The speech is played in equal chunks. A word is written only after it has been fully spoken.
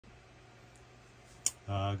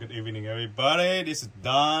Good evening, everybody. This is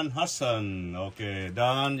Donald Hutson. Okay,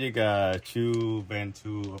 Don, you got two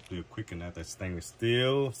VANTOOL up to your quick connector stainless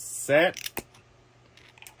steel set.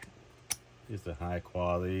 It's a high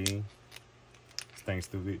quality stainless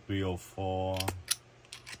steel 304.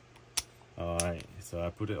 Alright, so I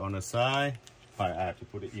put it on the side. I have to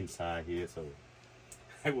put it inside here so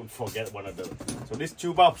I won't forget one of those. So this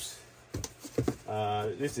two bulbs.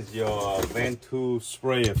 This is your VANTOOL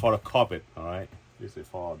spray for the carpet. Alright. This is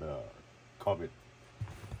for the carpet.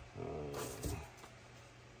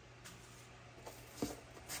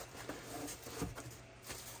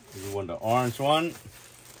 You want the orange one,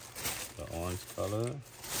 the orange color.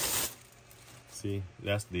 See,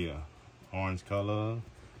 that's the orange color.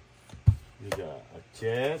 You got a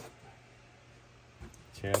jet,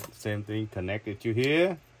 same thing connected to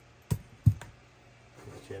here. The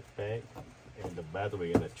jet pack and the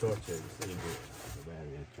battery and the charger is in here. The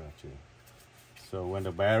battery and charger. So when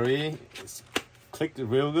the battery is clicked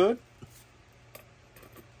real good,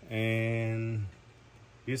 and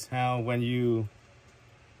this how when you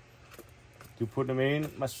put them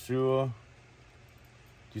in, make sure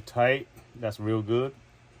you tight. That's real good.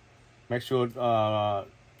 Make sure don't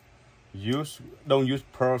use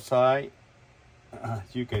peroxide.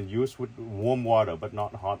 You can use with warm water, but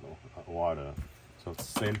not hot water. So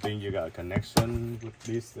same thing. You got a connection with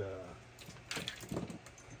this.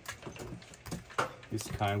 This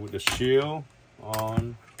kind with the shield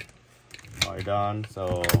on. Alright, done.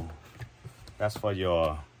 So that's for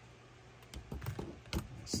your.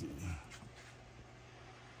 Let's see.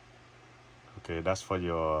 Okay, that's for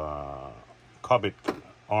your carpet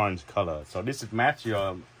orange color. So this is match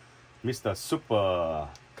your Mr. Super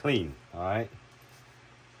Clean. All right.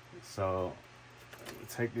 So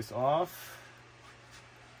take this off.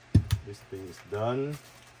 This thing is done.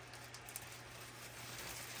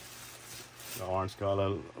 The orange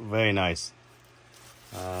color, very nice.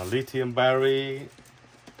 Lithium battery.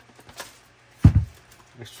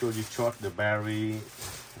 Make sure you charge the battery.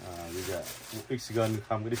 You got it's gonna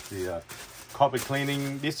come with the carpet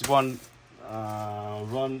cleaning. This one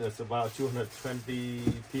run is about 220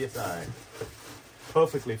 psi.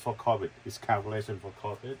 Perfectly for carpet. It's calculation for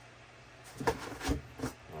carpet. Alright,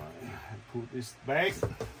 put this back.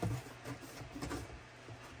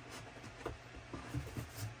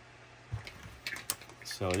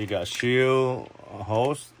 So you got shield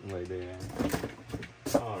hose right there.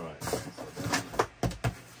 All right. So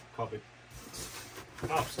carpet.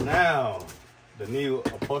 So now the new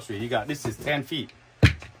upholstery. You got this is 10 feet.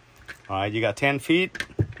 All right, you got 10 feet.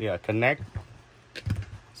 You got connect.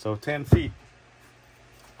 So 10 feet,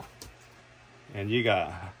 and you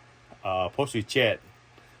got upholstery jet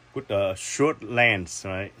with the short lens,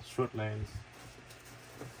 right? Short lens.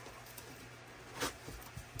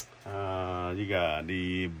 You got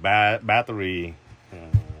the battery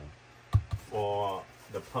for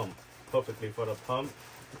the pump, perfectly for the pump.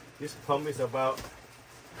 This pump is about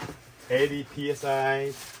 80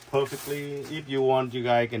 psi, perfectly. If you want, you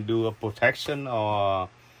guys can do a protection or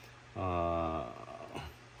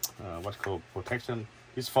what's called protection.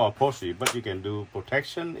 It's for upholstery, but you can do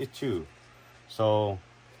protection it too. So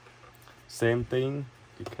same thing,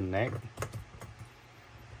 you connect.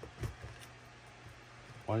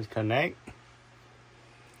 Once connect,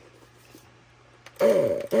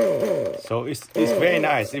 so it's very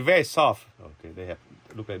nice. It's very soft. Okay, they have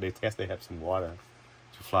look like they test. They have some water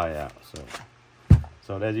to fly out.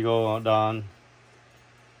 So there you go, done.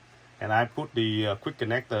 And I put the quick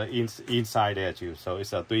connector inside there too. So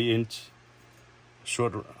it's a 3-inch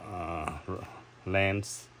short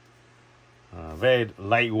lens, very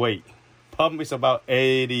lightweight. Pump is about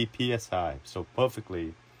 80 psi. So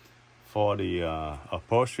perfectly for the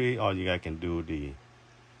upholstery, or you guys can do the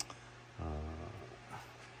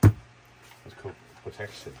what's called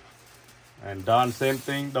protection. And done same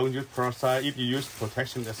thing. Don't use peroxide. If you use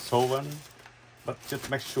protection, that's solvent. But just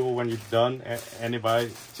make sure when you're done,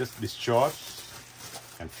 anybody just discharge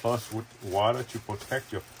and flush with water to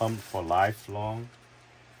protect your pump for lifelong.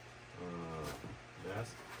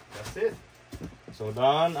 That's it. So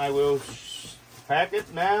done. I will pack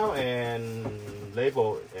it now and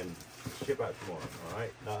label and ship out tomorrow. All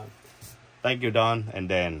right, Don. Thank you, Don, and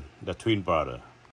then the twin brother.